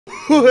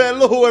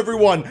Hello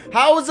everyone,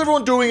 how is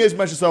everyone doing? It's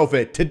MessYourself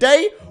here.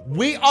 Today,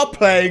 we are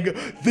playing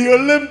the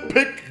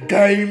Olympic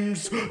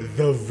Games,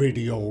 the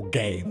video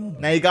game.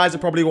 Now you guys are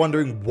probably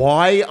wondering,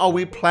 why are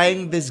we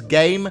playing this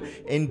game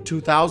in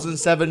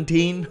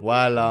 2017?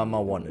 Well, I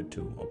wanted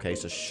to. Okay,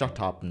 so shut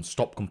up and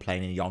stop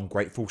complaining, you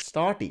ungrateful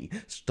starty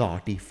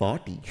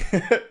farty.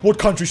 What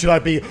country should I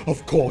be?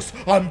 Of course,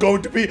 I'm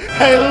going to be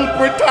Hail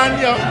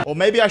Britannia. Or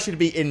maybe I should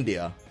be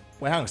India.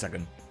 Wait, hang on a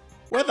second.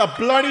 Where the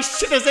bloody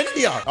shit is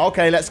India?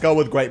 Okay, let's go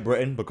with Great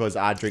Britain because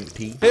I drink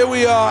tea. Here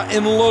we are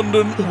in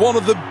London, one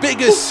of the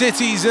biggest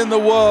cities in the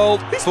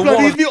world. It's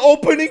bloody the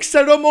opening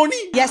ceremony.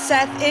 Yes,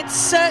 Seth, it's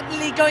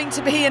certainly going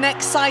to be an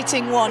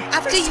exciting one.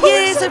 After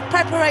years of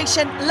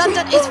preparation,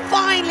 London is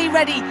finally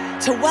ready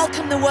to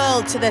welcome the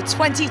world to the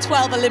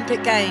 2012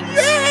 Olympic Games.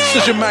 Yeah!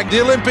 Such a the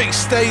Olympic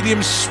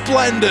Stadium,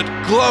 splendid,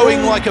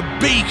 glowing like a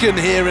beacon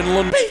here in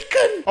London.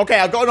 Beacon!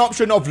 Okay, I got an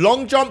option of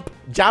long jump,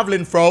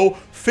 javelin throw,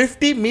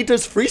 50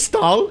 meters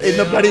freestyle in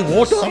the bloody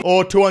water,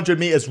 or 200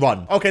 meters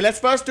run. Okay, let's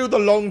first do the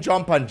long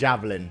jump and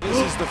javelin.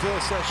 This is the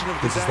first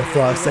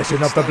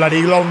session of the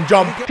bloody long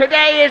jump.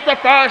 Today is the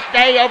first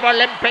day of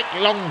Olympic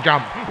long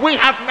jump. We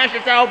have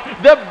MessYourself,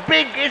 the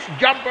biggest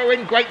jumper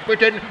in Great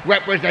Britain,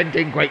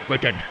 representing Great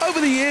Britain. Over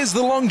the years,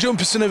 the long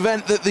jump is an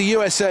event that the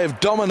USA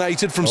have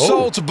dominated from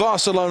Seoul to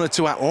Barcelona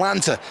to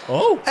Atlanta.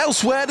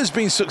 Elsewhere, there's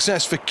been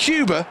success for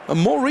Cuba and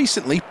more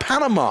recently,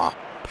 Panama.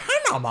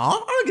 Panama?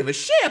 I don't give a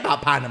shit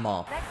about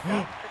Panama.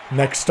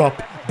 Next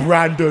up,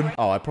 Brandon.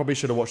 Oh, I probably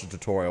should have watched the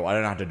tutorial. I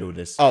don't know how to do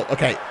this. Oh,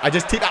 okay. I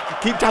just keep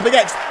tapping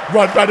X.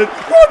 Run, Brandon.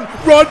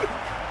 Run.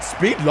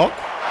 Speed lock.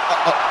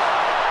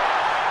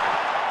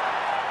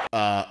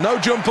 No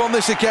jump on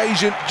this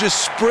occasion.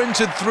 Just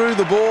sprinted through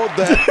the board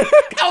there.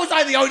 How was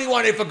I the only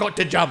one who forgot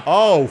to jump?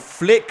 Oh,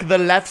 flick the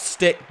left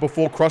stick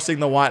before crossing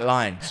the white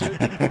line.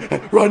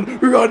 Run.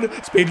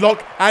 Speed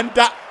lock and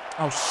that.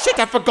 Oh, shit,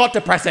 I forgot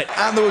to press it.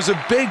 And there was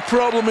a big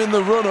problem in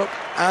the run-up,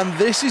 and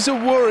this is a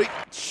worry.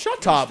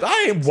 Shut up.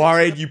 I ain't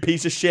worried, you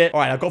piece of shit.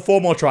 All right, I've got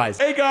 4 more tries.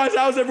 Hey, guys,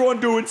 how's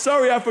everyone doing?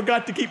 Sorry, I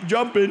forgot to keep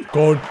jumping.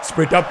 Go on,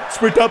 sprint up.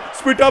 Speed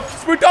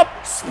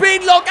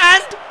lock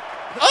and...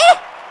 Oh!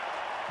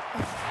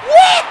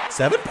 What?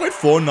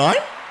 7.49?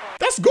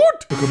 That's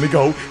good. Look at me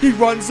go. He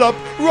runs up,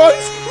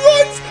 runs,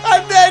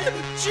 and then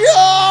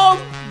jump.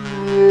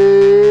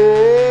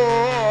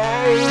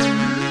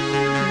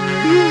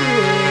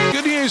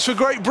 For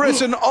Great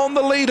Britain on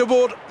the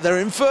leaderboard. They're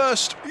in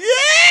first. Yeah!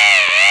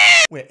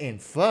 We're in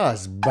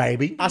first,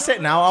 baby. That's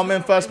it now. I'm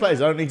in first place.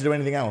 I don't need to do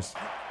anything else.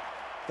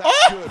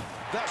 That's good.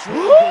 That's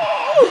really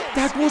good.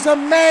 That was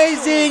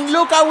amazing.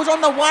 Look, I was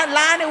on the white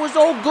line. It was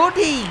all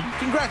goody.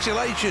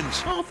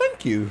 Congratulations. Oh,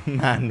 thank you,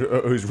 man,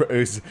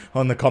 who's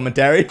on the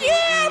commentary.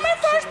 Yeah, I'm in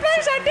first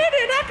place. I did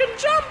it. I can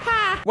jump high.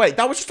 Wait,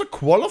 that was just a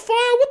qualifier?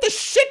 What the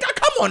shit? Oh,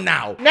 come on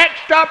now.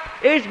 Next up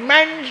is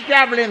men's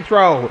javelin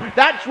throw.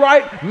 That's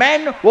right,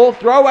 men will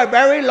throw a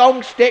very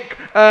long stick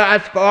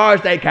as far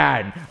as they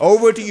can.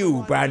 Over to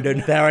you,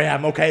 Brandon. There I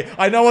am, okay.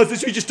 I know I was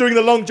literally just doing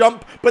the long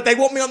jump, but they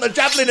want me on the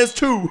javeliners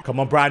too.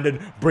 Come on, Brandon.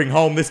 Bring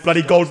home this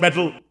bloody gold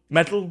medal.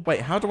 Wait,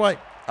 how do I...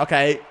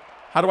 Okay,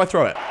 how do I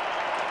throw it?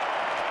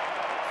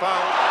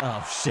 Foul.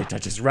 Oh, shit, I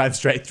just ran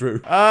straight through.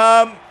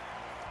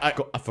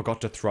 I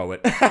forgot to throw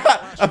it.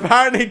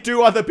 Apparently,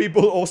 2 other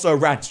people also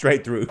ran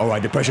straight through. All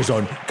right, the pressure's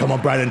on. Come on,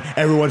 Brandon.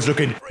 Everyone's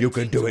looking. You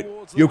can do it.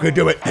 You can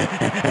do it.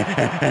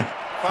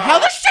 How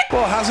the shit?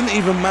 Well, hasn't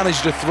even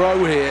managed to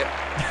throw here.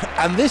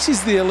 And this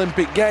is the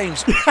Olympic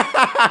Games.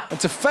 And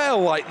to fail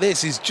like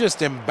this is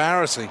just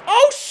embarrassing.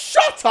 Oh,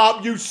 shut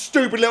up, you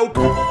stupid little...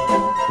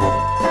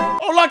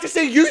 I'd like to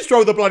see you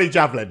throw the bloody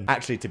javelin.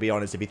 Actually, to be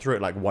honest, if he threw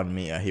it like 1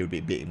 meter, he would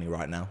be beating me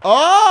right now.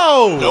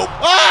 Oh! Nope.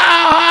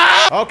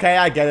 Ah! Okay,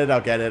 I get it.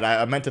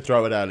 I meant to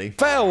throw it early.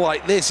 Fail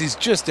like this is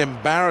just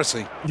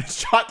embarrassing.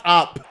 Shut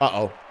up.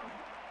 Uh-oh.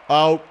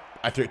 Oh,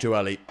 I threw it too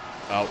early.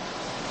 Oh.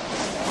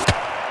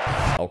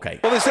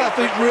 Okay. Well, this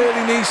athlete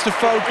really needs to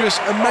focus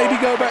and maybe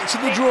go back to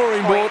the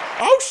drawing board.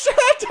 Oh,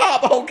 shut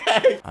up.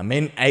 Okay. I'm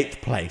in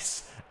 8th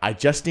place. I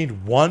just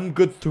need 1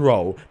 good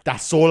throw.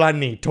 That's all I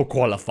need to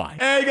qualify.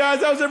 Hey,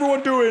 guys, how's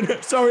everyone doing?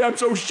 Sorry, I'm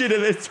so shit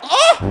at this.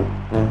 Oh!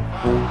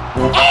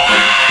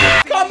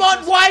 Oh! Come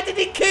on, why did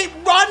he keep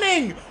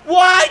running?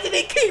 What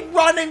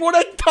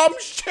a dumb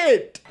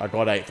shit. I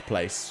got 8th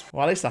place.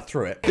 Well, at least I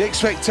threw it. The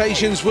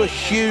expectations were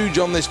huge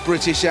on this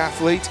British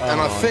athlete, and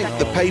I think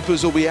the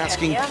papers will be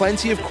asking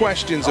plenty of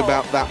questions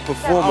about that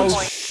performance.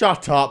 Oh,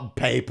 shut up,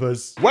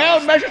 papers. Well,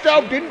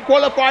 MessYourself didn't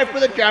qualify for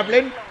the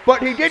javelin,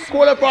 but he did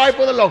qualify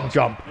for the long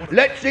jump.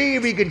 Let's see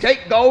if he can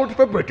take gold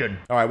for Britain.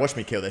 All right, watch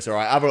me kill this, all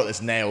right? I've got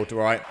this nailed, all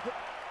right?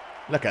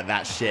 Look at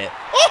that shit.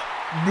 Oh,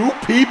 new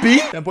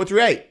PB.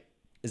 10.38.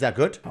 Is that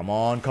good? Come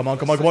on.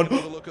 Firsty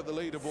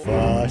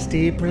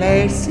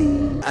place.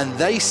 And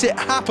they sit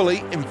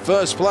happily in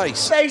first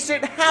place. They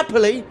sit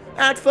happily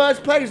at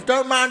first place.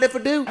 Don't mind if I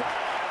do.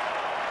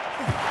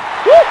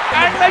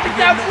 And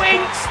MessYourself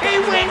wins. He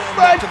wins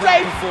first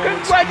place.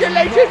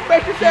 Congratulations,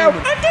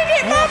 MessYourself. I did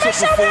it, Mom. I'm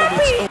so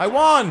happy. I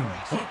won.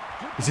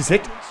 Is this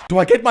it? Do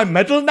I get my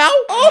medal now?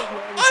 Oh,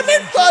 I'm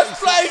in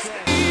first place.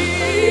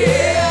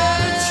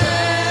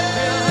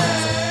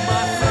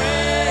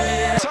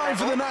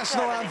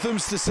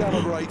 to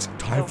celebrate.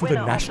 Time for the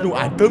national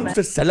anthems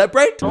to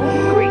celebrate? Oh,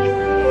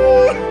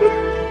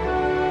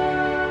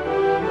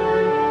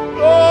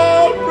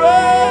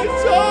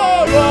 praise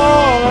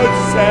God,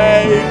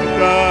 save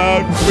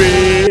the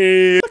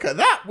Queen. Look at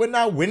that. We're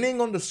now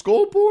winning on the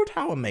scoreboard.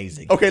 How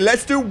amazing. Okay,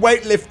 let's do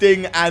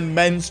weightlifting and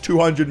men's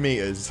 200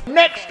 meters.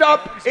 Next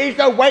up is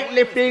the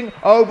weightlifting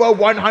over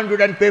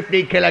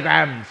 150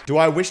 kilograms. Do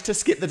I wish to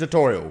skip the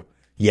tutorial?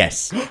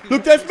 Yes.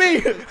 Look, that's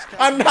me.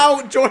 I'm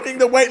now joining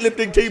the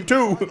weightlifting team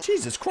too.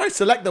 Jesus Christ,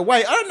 select the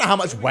weight. I don't know how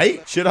much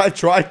weight. Should I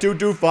try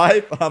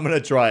 225? I'm going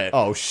to try it.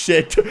 Oh,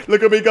 shit.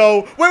 Look at me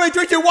go. Wait,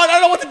 3, 2, 1. I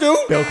don't know what to do.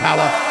 Build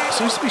power.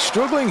 Seems to be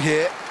struggling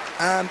here,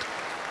 and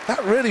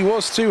that really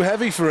was too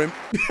heavy for him.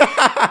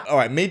 All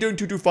right, me doing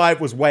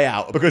 225 was way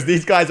out because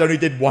these guys only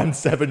did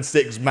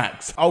 176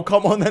 max. Oh,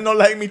 come on. They're not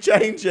letting me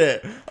change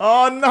it.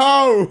 Oh,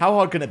 no. How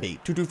hard can it be?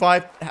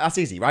 225? That's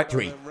easy, right?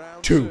 3,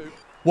 2,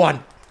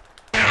 1.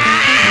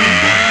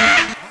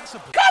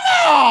 Come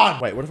on!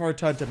 Wait, what if I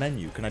return to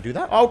menu? Can I do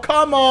that? Oh,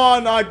 come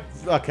on!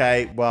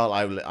 Okay, well,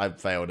 I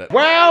failed it.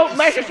 Well,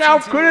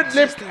 MessYourself couldn't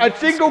lift a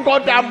single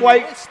goddamn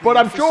weight, but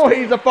I'm sure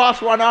he's a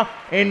fast runner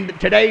in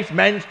today's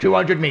men's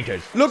 200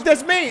 meters. Look,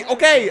 there's me.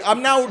 Okay,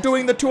 I'm now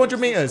doing the 200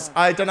 meters.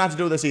 I don't know how to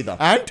do this either.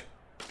 And?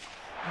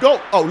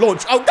 Go. Oh,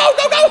 launch. Oh, go!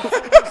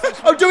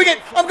 I'm doing it.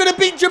 I'm going to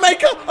beat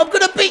Jamaica. I'm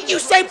going to beat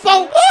USAIN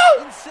Bolt.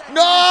 Oh!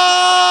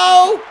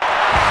 No!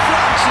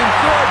 France in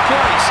third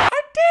place.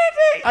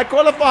 I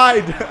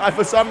qualified. I,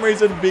 for some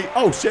reason, beat...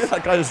 Oh, shit.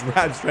 That guy just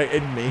ran straight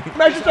in me.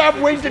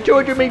 MessYourself wins the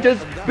 200 meters,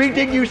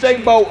 beating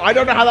Usain Bolt. I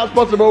don't know how that's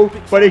possible,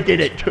 but he did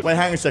it. Wait,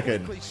 hang a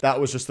second. That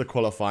was just the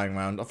qualifying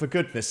round. Oh, for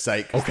goodness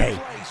sake. Okay,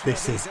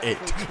 this is it.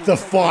 The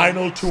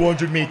final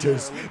 200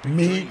 meters.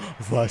 Me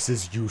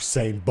versus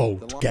Usain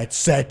Bolt. Get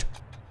set.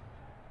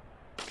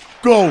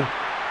 Go.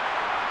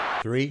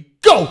 3.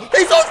 Go.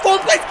 He's on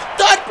 4th place.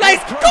 3rd place.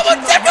 Come on,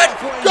 2nd.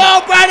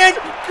 Go, Brandon.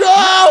 Go.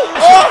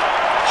 Oh.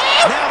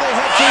 Now they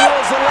head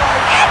towards the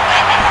line.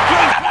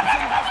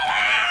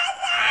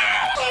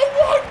 I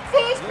won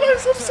 1st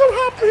place. I'm so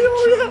happy.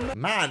 Oh, yeah.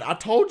 Man, I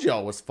told you I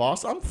was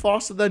fast. I'm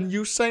faster than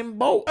Usain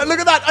Bolt. And look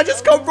at that. I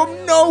just come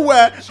from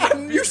nowhere.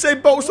 And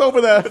Usain Bolt's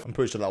over there. I'm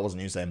pretty sure that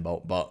wasn't Usain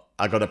Bolt, but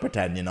I gotta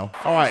pretend, you know.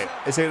 All right.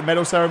 Is it a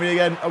medal ceremony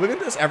again? Are we gonna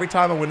do this every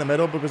time I win the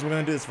medal? Because we're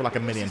gonna do this for like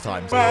 1,000,000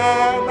 times.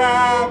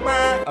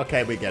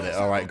 Okay, we get it.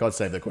 All right. God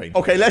save the Queen.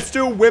 Okay, let's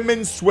do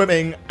women's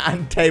swimming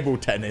and table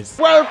tennis.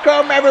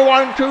 Welcome,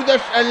 everyone, to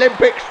this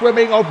Olympic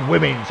swimming of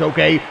women's,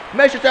 okay?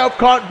 MessYourself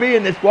can't be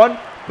in this one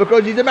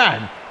because he's a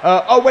man.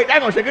 Oh, wait,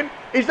 hang on a second.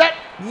 Is that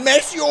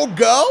Mess Your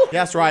Girl?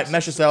 Yeah, that's right.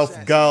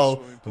 MessYourself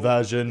girl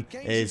version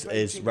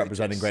is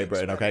representing Great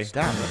Britain, okay?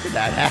 Damn, look at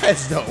that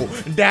ass, though.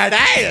 That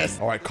ass.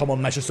 All right, come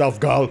on, MessYourself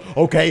girl.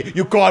 Okay,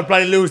 you can't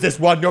bloody lose this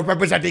one. You're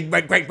representing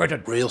Great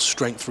Britain. Real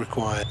strength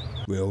required.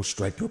 Real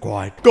strength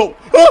required. Go.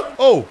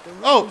 Oh.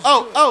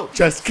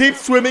 Just keep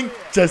swimming.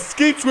 Just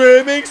keep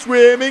swimming.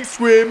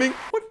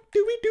 What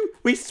do?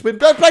 We swim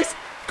 3rd place.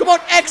 Come on,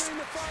 X.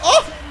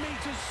 Oh.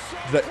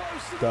 Is that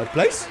 3rd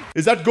place?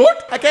 Is that good?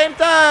 I came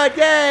 3rd.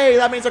 Yay.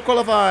 That means I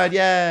qualified.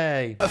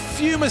 Yay. A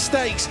few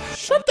mistakes.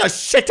 Shut the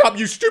shit up,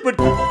 you stupid.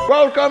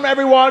 Welcome,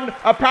 everyone.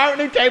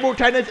 Apparently, table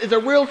tennis is a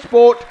real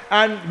sport,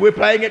 and we're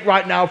playing it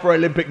right now for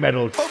Olympic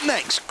medals. Up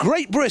next,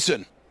 Great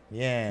Britain.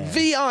 Yeah.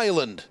 The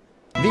Island.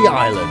 The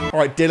Island. All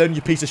right, Dylan,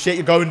 you piece of shit.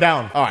 You're going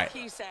down. All right.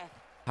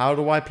 How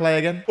do I play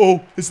again?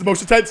 Oh, this is the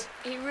most intense.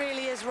 He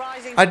really is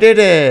rising. I did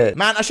it.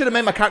 Man, I should have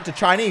made my character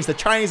Chinese. The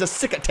Chinese are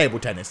sick at table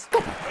tennis.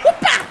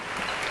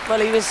 Well,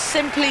 he was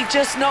simply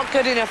just not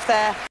good enough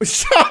there.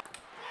 Shut.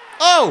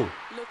 Oh.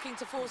 Looking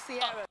to force the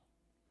error.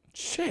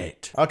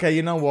 Shit. Okay,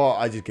 you know what?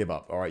 I just give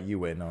up. All right, you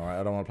win. All right,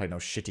 I don't want to play no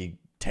shitty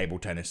table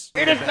tennis.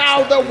 It is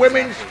now the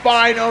women's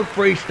final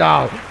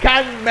freestyle.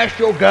 Can Mess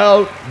Your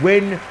Girl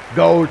win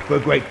gold for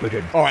Great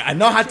Britain? All right, I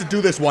know how to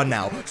do this one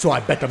now, so I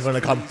bet I'm going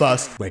to come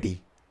first.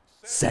 Ready,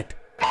 set,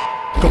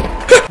 go.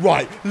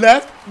 Right,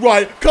 left,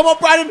 right. Come on,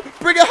 Brandon.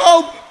 Bring it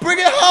home. Bring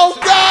it home.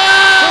 Go! The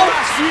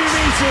last few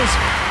meters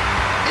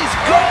is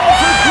gold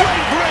for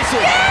Great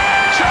Britain.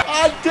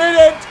 I did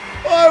it.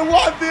 I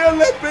won the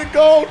Olympic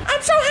gold.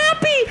 I'm so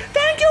happy.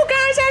 Thank you,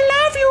 guys. I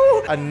love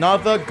you.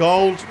 Another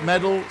gold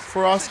medal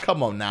for us.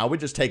 Come on now. We're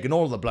just taking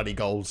all the bloody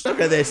golds. Look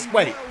at this.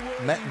 Wait.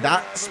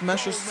 That's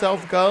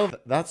MessYourself girl?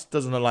 That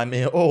doesn't align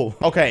me at all.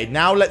 Okay,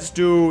 now let's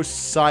do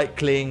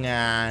cycling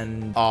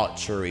and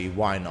archery.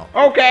 Why not?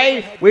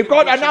 Okay, we've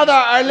got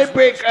another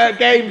Olympic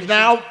games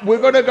now.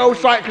 We're going to go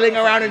cycling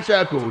around in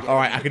circles. All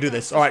right, I can do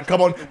this. All right, come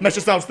on.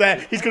 MessYourself's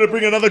there. He's going to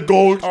bring another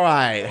gold. All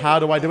right, how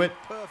do I do it?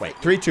 Wait,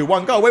 3, 2,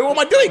 1, go. Wait, what am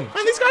I doing?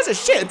 Man, these guys are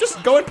shit. I'm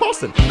just going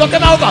past them. Knock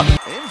them over.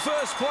 In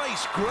first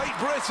place, Great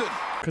Britain.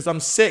 Because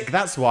I'm sick,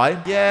 that's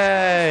why.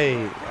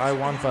 Yay. I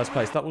won first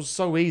place. That was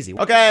so easy.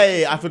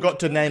 Okay, I forgot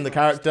to name the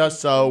character,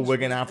 so we're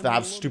going to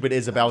have stupid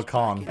Isabel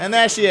Khan. And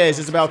there she is,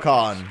 Isabel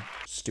Khan.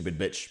 Stupid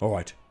bitch. All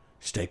right,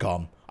 stay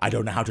calm. I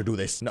don't know how to do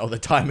this. No, the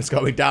time is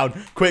going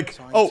down. Quick.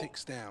 Oh.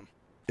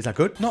 Is that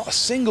good? Not a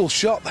single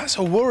shot. That's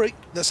a worry.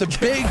 That's a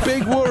big,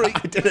 big worry.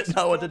 I didn't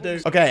know what to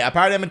do. Okay,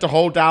 apparently I'm meant to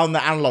hold down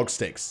the analog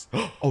sticks.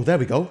 Oh, there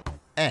we go.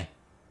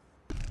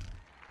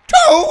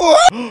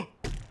 Oh!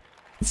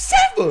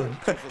 7.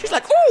 She's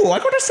like, oh, I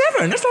got a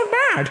 7. That's not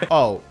bad.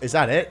 Oh, is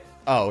that it?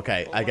 Oh,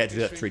 okay. I get to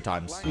do that 3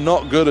 times.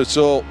 Not good at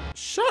all.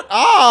 Shut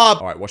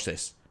up. All right, watch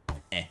this.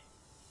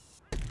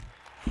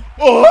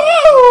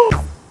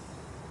 Oh!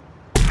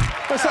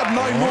 Let's add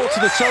 9 more to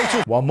the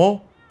total. 1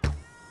 more.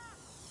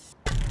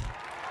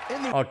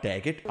 Oh,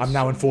 dang it. I'm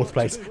now in 4th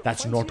place.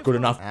 That's not good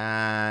enough.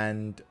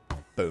 And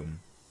boom.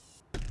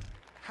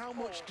 How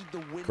much did the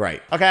win?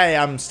 Great. Okay,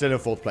 I'm still in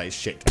 4th place.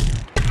 Shit.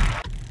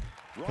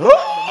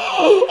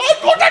 Oh, I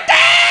got a 10!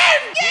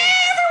 Yeah,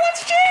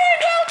 everyone's cheering.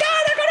 Well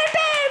done, I got a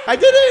 10. I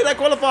did it. I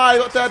qualified. I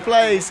got 3rd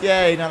place.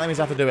 Yay. Now that means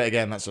I have to do it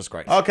again. That's just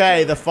great.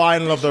 Okay, the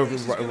final of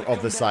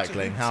the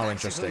cycling. How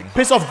interesting.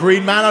 Piss off,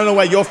 Green Man. I don't know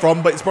where you're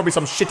from, but it's probably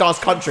some shit-ass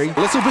country. A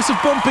little bit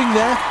of bumping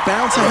there.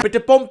 Bounce. A bit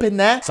of bump in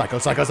there.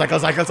 Cycle, cycle, cycle,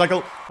 cycle,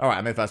 cycle. All right,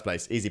 I'm in 1st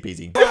place. Easy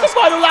peasy. It's the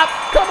final lap.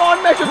 Come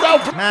on, measure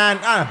yourself. Man,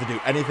 I don't have to do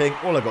anything.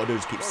 All I got to do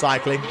is keep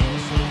cycling.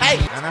 Hey,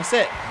 and that's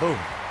it. Boom.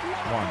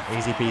 1.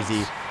 Easy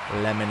peasy.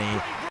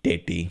 Lemony.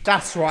 Diddy.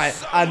 That's right.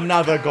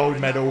 Another gold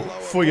medal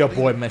for your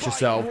boy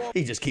MessYourself.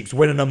 He just keeps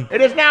winning them. It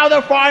is now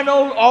the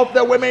final of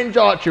the women's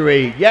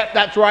archery. Yep,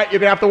 that's right. You're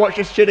going to have to watch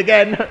this shit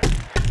again.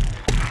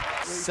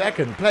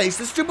 2nd place.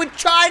 The stupid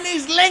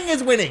Chinese Ling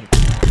is winning.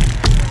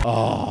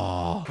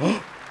 Oh.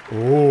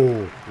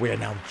 Oh. We are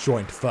now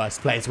joint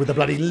 1st place with the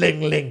bloody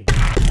Ling Ling.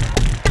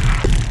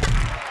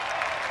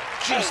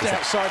 Just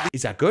outside.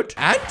 Is that good?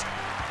 And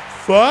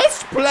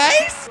 1st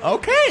place?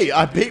 Okay,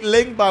 I beat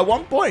Ling by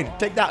 1 point.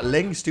 Take that,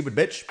 Ling, stupid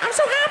bitch. I'm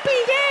so happy.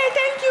 Yeah,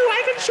 thank you.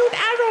 I can shoot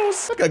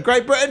arrows. Look at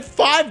Great Britain,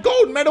 5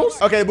 gold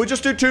medals. Okay, we'll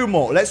just do 2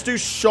 more. Let's do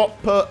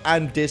shot put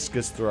and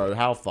discus throw.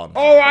 How fun.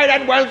 All right,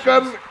 and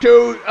welcome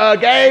to a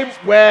game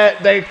where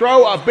they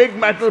throw a big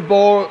metal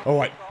ball. All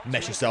right.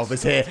 MessYourself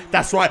is here.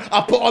 That's right. I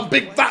put on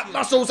big fat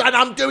muscles and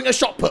I'm doing a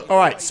shot put. All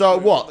right. So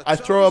what? I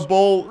throw a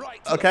ball.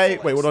 Okay.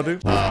 Wait, what do I do?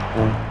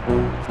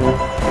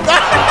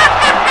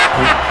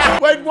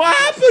 Wait, what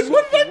happened?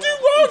 What did I do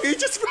wrong? He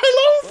just fell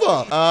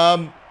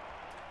over.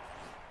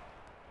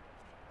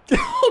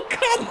 Oh,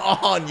 come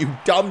on, you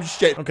dumb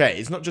shit. Okay,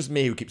 it's not just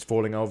me who keeps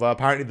falling over.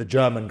 Apparently the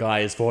German guy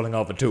is falling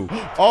over too.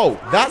 Oh,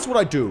 that's what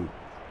I do.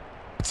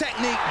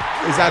 Technique.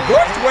 Is that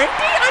good? 20?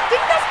 I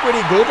think that's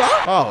pretty good,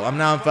 huh? Oh, I'm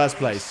now in 1st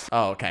place.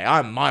 Oh, okay.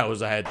 I'm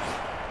miles ahead.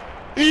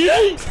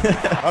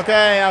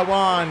 Okay, I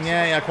won.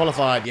 Yeah, I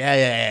qualified.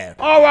 Yeah.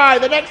 All right,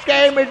 the next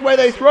game is where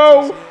they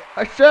throw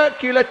a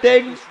circular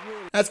thing.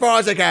 As far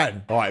as I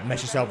can. All right,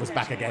 MessYourself is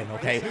back again,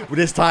 okay? Well,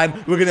 this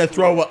time, we're going to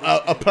throw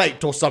a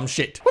plate or some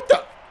shit. What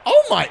the?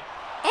 Oh, my.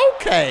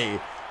 Okay.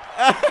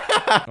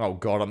 Oh,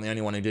 God, I'm the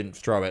only one who didn't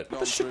throw it. What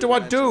the shit do I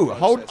do?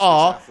 Hold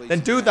R, then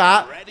do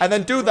that, and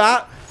then do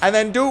that, and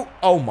then do...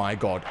 Oh, my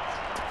God.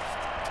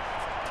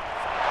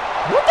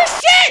 What the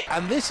shit?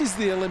 And this is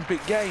the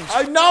Olympic Games.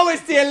 I know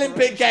it's the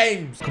Olympic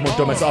Games. Come on,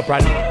 don't mess it up,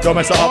 Brad. Don't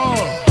mess it up.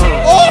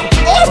 Oh!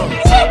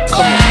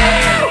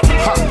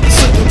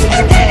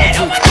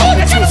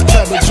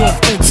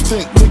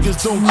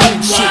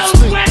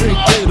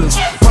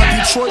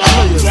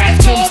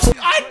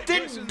 I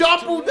did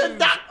double than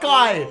that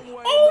guy.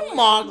 Oh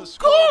my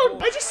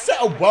God. I just set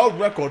a world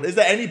record. Is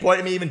there any point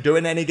in me even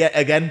doing any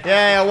again?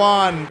 Yeah, I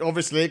won.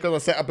 Obviously, because I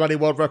set a bloody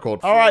world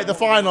record. All right, the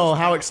final.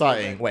 How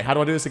exciting. Wait, how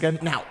do I do this again?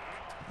 Now.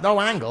 No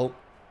angle.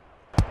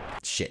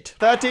 Shit.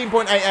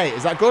 13.88.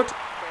 Is that good?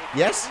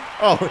 Yes?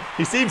 Oh,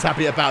 he seems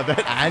happy about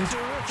that. And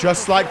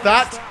just like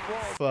that,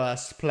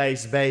 1st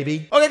place,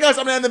 baby. Okay, guys,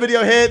 I'm gonna end the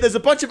video here. There's a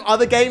bunch of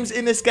other games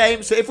in this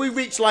game, so if we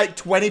reach like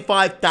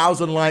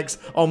 25,000 likes,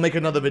 I'll make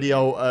another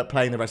video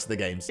playing the rest of the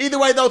games. Either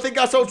way, though, thank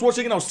you guys so much for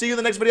watching, and I'll see you in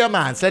the next video,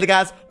 man. Later,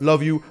 guys.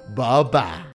 Love you. Bye-bye.